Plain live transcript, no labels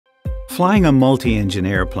Flying a multi-engine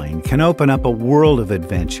airplane can open up a world of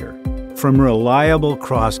adventure, from reliable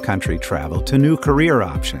cross-country travel to new career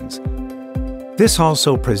options. This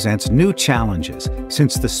also presents new challenges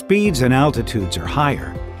since the speeds and altitudes are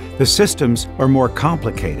higher, the systems are more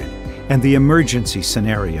complicated, and the emergency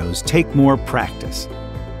scenarios take more practice.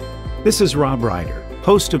 This is Rob Ryder,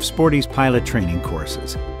 host of Sporty's pilot training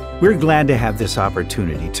courses. We're glad to have this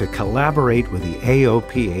opportunity to collaborate with the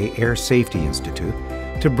AOPA Air Safety Institute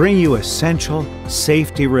to bring you essential,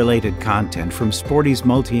 safety-related content from Sporty's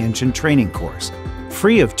multi-engine training course,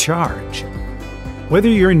 free of charge. Whether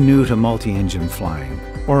you're new to multi-engine flying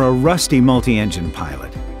or a rusty multi-engine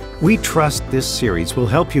pilot, we trust this series will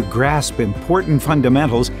help you grasp important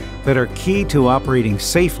fundamentals that are key to operating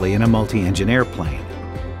safely in a multi-engine airplane.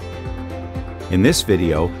 In this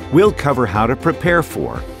video, we'll cover how to prepare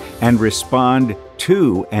for and respond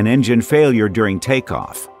to an engine failure during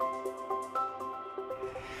takeoff.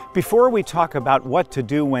 Before we talk about what to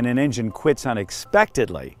do when an engine quits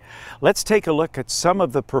unexpectedly, let's take a look at some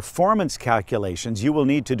of the performance calculations you will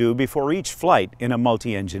need to do before each flight in a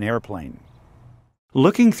multi-engine airplane.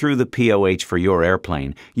 Looking through the POH for your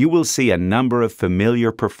airplane, you will see a number of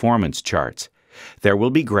familiar performance charts. There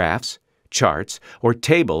will be graphs, charts, or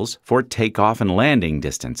tables for takeoff and landing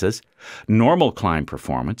distances, normal climb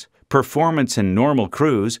performance, performance in normal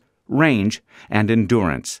cruise, range, and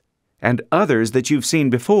endurance, and others that you've seen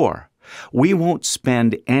before. We won't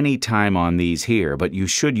spend any time on these here, but you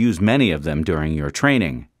should use many of them during your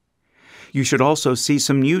training. You should also see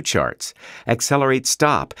some new charts. Accelerate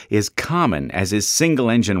stop is common, as is single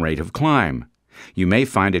engine rate of climb. You may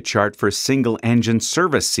find a chart for single engine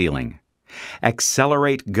service ceiling.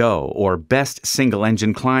 Accelerate go, or best single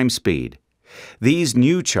engine climb speed. These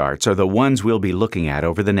new charts are the ones we'll be looking at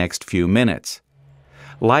over the next few minutes.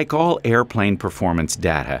 Like all airplane performance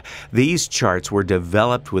data, these charts were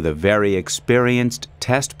developed with a very experienced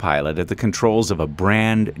test pilot at the controls of a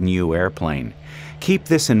brand new airplane. Keep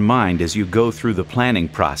this in mind as you go through the planning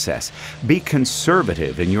process. Be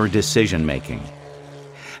conservative in your decision making.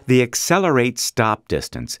 The accelerate stop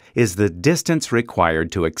distance is the distance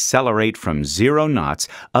required to accelerate from 0 knots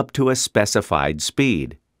up to a specified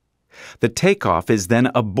speed. The takeoff is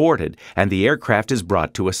then aborted and the aircraft is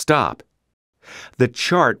brought to a stop. The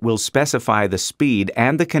chart will specify the speed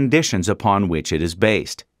and the conditions upon which it is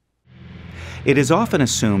based. It is often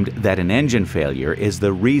assumed that an engine failure is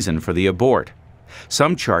the reason for the abort.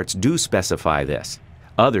 Some charts do specify this,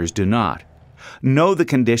 others do not. Know the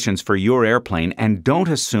conditions for your airplane and don't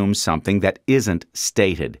assume something that isn't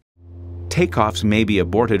stated. Takeoffs may be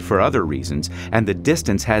aborted for other reasons, and the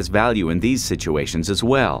distance has value in these situations as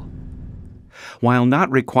well. While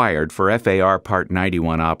not required for FAR Part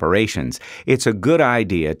 91 operations, it's a good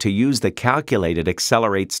idea to use the calculated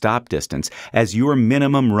accelerate stop distance as your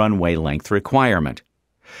minimum runway length requirement.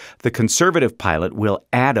 The conservative pilot will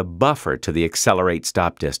add a buffer to the accelerate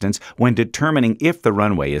stop distance when determining if the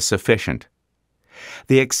runway is sufficient.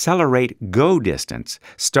 The accelerate go distance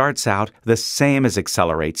starts out the same as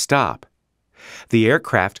accelerate stop. The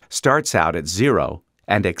aircraft starts out at 0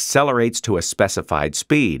 and accelerates to a specified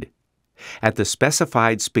speed. At the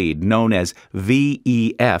specified speed, known as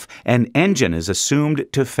VEF, an engine is assumed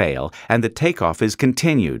to fail and the takeoff is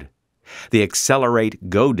continued. The accelerate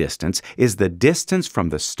go distance is the distance from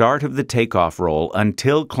the start of the takeoff roll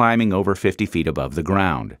until climbing over 50 feet above the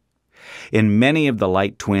ground. In many of the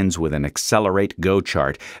light twins with an accelerate go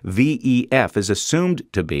chart, VEF is assumed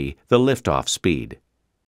to be the liftoff speed.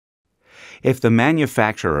 If the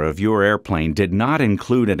manufacturer of your airplane did not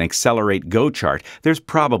include an accelerate go chart, there's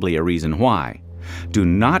probably a reason why. Do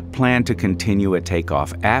not plan to continue a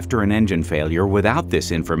takeoff after an engine failure without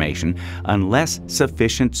this information unless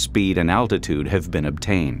sufficient speed and altitude have been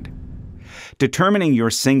obtained. Determining your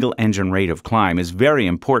single engine rate of climb is very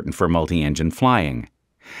important for multi-engine flying.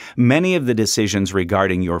 Many of the decisions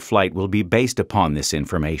regarding your flight will be based upon this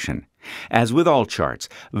information. As with all charts,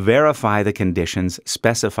 verify the conditions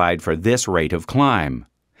specified for this rate of climb.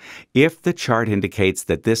 If the chart indicates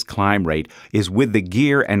that this climb rate is with the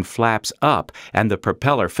gear and flaps up and the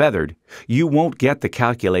propeller feathered, you won't get the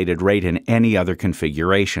calculated rate in any other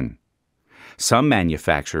configuration. Some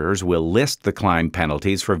manufacturers will list the climb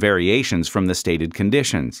penalties for variations from the stated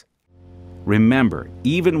conditions. Remember,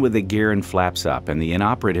 even with the gear and flaps up and the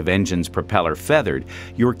inoperative engine's propeller feathered,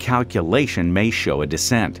 your calculation may show a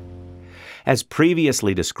descent. As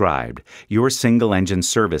previously described, your single-engine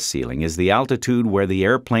service ceiling is the altitude where the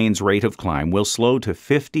airplane's rate of climb will slow to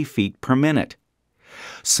 50 feet per minute.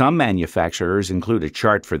 Some manufacturers include a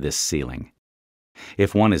chart for this ceiling.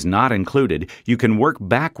 If one is not included, you can work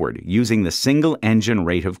backward using the single-engine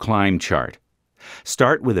rate of climb chart.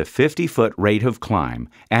 Start with a 50-foot rate of climb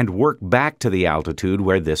and work back to the altitude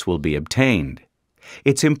where this will be obtained.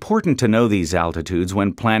 It's important to know these altitudes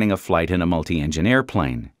when planning a flight in a multi-engine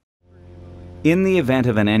airplane. In the event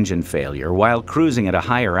of an engine failure while cruising at a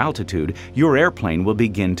higher altitude, your airplane will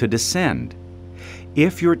begin to descend.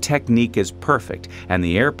 If your technique is perfect and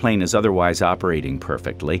the airplane is otherwise operating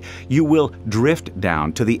perfectly, you will drift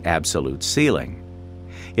down to the absolute ceiling.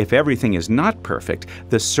 If everything is not perfect,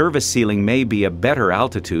 the service ceiling may be a better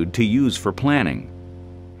altitude to use for planning.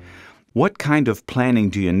 What kind of planning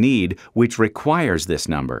do you need which requires this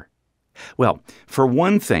number? Well, for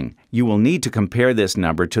one thing, you will need to compare this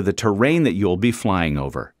number to the terrain that you'll be flying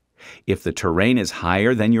over. If the terrain is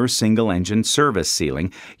higher than your single-engine service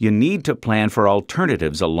ceiling, you need to plan for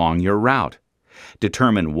alternatives along your route.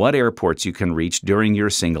 Determine what airports you can reach during your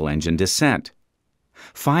single-engine descent.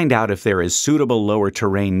 Find out if there is suitable lower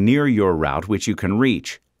terrain near your route which you can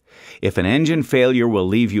reach. If an engine failure will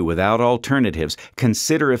leave you without alternatives,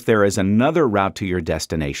 consider if there is another route to your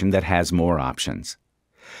destination that has more options.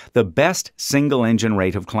 The best single-engine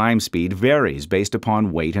rate of climb speed varies based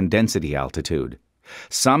upon weight and density altitude.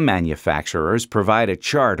 Some manufacturers provide a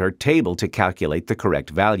chart or table to calculate the correct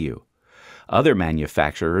value. Other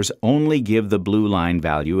manufacturers only give the blue line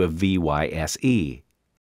value of VYSE.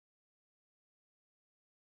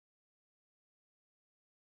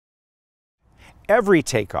 Every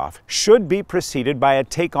takeoff should be preceded by a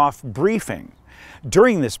takeoff briefing.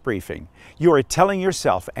 During this briefing, you are telling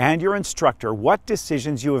yourself and your instructor what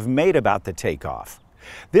decisions you have made about the takeoff.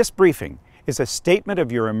 This briefing is a statement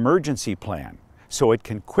of your emergency plan, so it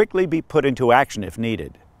can quickly be put into action if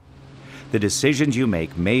needed. The decisions you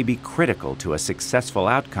make may be critical to a successful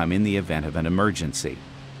outcome in the event of an emergency.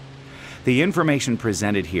 The information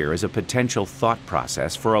presented here is a potential thought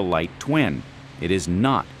process for a light twin. It is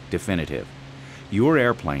not definitive. Your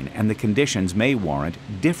airplane and the conditions may warrant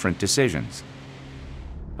different decisions.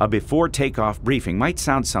 A before takeoff briefing might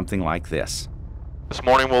sound something like this. This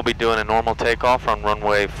morning we'll be doing a normal takeoff on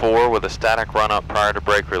runway 4 with a static run-up prior to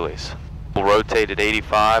brake release. We'll rotate at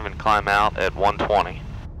 85 and climb out at 120.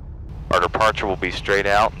 Our departure will be straight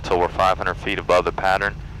out until we're 500 feet above the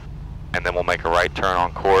pattern, and then we'll make a right turn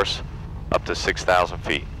on course up to 6,000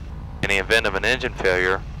 feet. In the event of an engine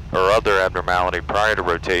failure or other abnormality prior to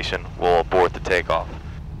rotation, we'll abort the takeoff.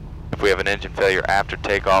 If we have an engine failure after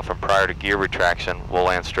takeoff and prior to gear retraction, we'll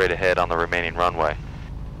land straight ahead on the remaining runway.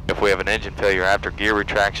 If we have an engine failure after gear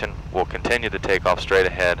retraction, we'll continue the takeoff straight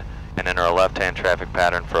ahead and enter a left-hand traffic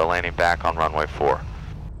pattern for a landing back on runway 4.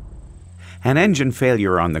 An engine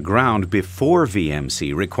failure on the ground before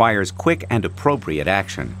VMC requires quick and appropriate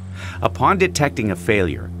action. Upon detecting a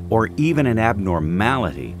failure, or even an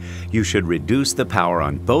abnormality, you should reduce the power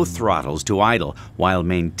on both throttles to idle while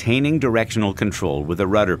maintaining directional control with the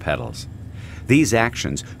rudder pedals. These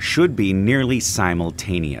actions should be nearly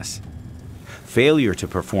simultaneous. Failure to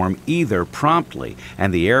perform either promptly,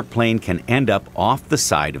 and the airplane can end up off the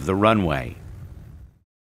side of the runway.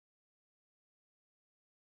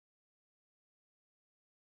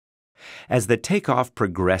 As the takeoff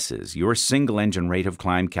progresses, your single-engine rate of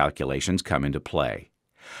climb calculations come into play.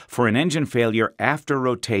 For an engine failure after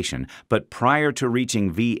rotation, but prior to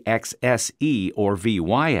reaching VXSE or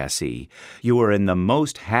VYSE, you are in the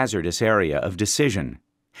most hazardous area of decision.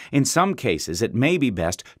 In some cases, it may be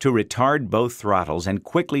best to retard both throttles and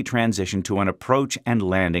quickly transition to an approach and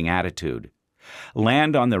landing attitude.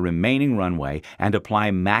 Land on the remaining runway and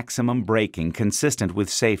apply maximum braking consistent with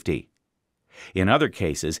safety. In other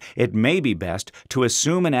cases, it may be best to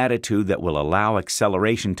assume an attitude that will allow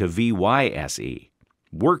acceleration to VYSE,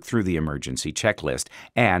 work through the emergency checklist,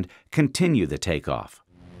 and continue the takeoff.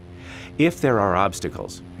 If there are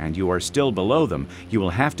obstacles and you are still below them, you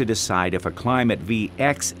will have to decide if a climb at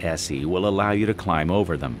VXSE will allow you to climb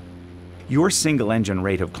over them. Your single-engine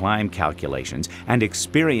rate of climb calculations and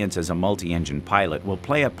experience as a multi-engine pilot will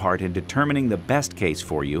play a part in determining the best case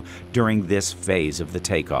for you during this phase of the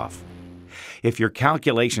takeoff. If your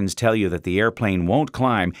calculations tell you that the airplane won't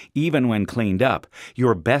climb even when cleaned up,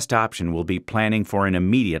 your best option will be planning for an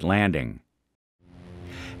immediate landing.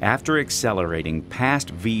 After accelerating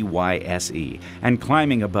past VYSE and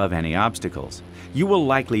climbing above any obstacles, you will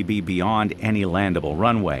likely be beyond any landable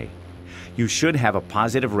runway. You should have a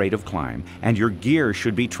positive rate of climb and your gear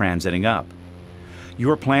should be transiting up.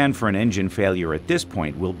 Your plan for an engine failure at this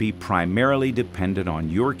point will be primarily dependent on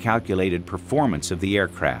your calculated performance of the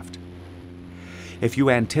aircraft. If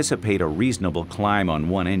you anticipate a reasonable climb on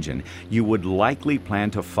one engine, you would likely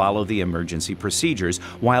plan to follow the emergency procedures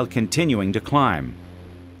while continuing to climb.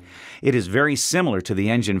 It is very similar to the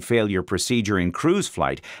engine failure procedure in cruise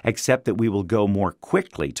flight, except that we will go more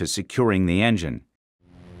quickly to securing the engine.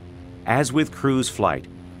 As with cruise flight,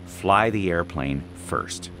 fly the airplane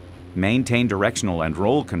first. Maintain directional and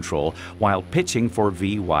roll control while pitching for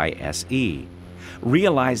VYSE.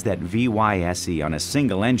 Realize that VYSE on a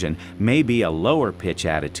single engine may be a lower pitch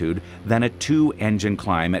attitude than a two-engine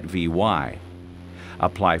climb at VY.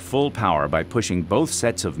 Apply full power by pushing both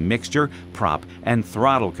sets of mixture, prop, and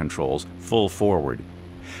throttle controls full forward.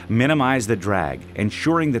 Minimize the drag,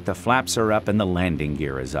 ensuring that the flaps are up and the landing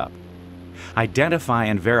gear is up. Identify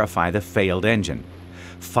and verify the failed engine.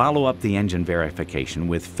 Follow up the engine verification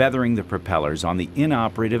with feathering the propellers on the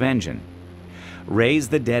inoperative engine. Raise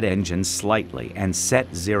the dead engine slightly and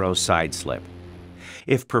set zero side slip.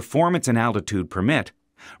 If performance and altitude permit,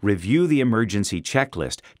 review the emergency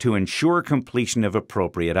checklist to ensure completion of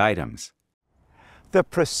appropriate items. The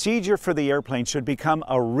procedure for the airplane should become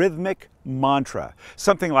a rhythmic mantra,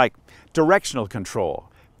 something like directional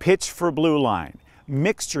control, pitch for blue line,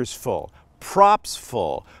 mixtures full, props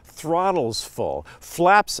full, throttles full,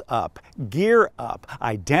 flaps up, gear up,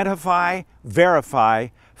 identify, verify,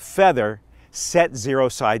 feather, set zero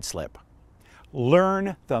side slip.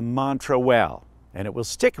 Learn the mantra well, and it will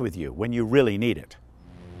stick with you when you really need it.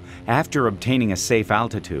 After obtaining a safe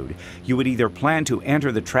altitude, you would either plan to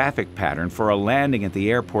enter the traffic pattern for a landing at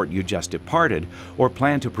the airport you just departed, or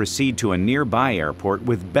plan to proceed to a nearby airport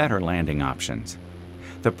with better landing options.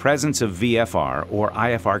 The presence of VFR or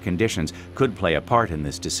IFR conditions could play a part in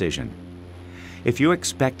this decision. If you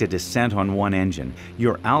expect a descent on one engine,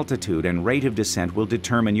 your altitude and rate of descent will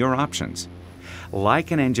determine your options.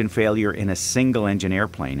 Like an engine failure in a single-engine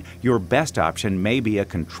airplane, your best option may be a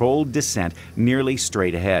controlled descent nearly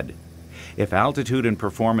straight ahead. If altitude and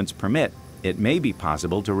performance permit, it may be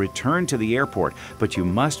possible to return to the airport, but you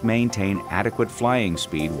must maintain adequate flying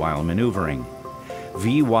speed while maneuvering.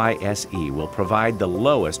 VYSE will provide the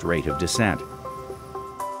lowest rate of descent.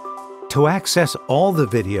 To access all the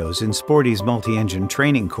videos in Sporty's multi-engine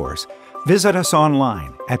training course, visit us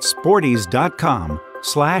online at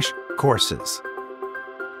sportys.com/courses.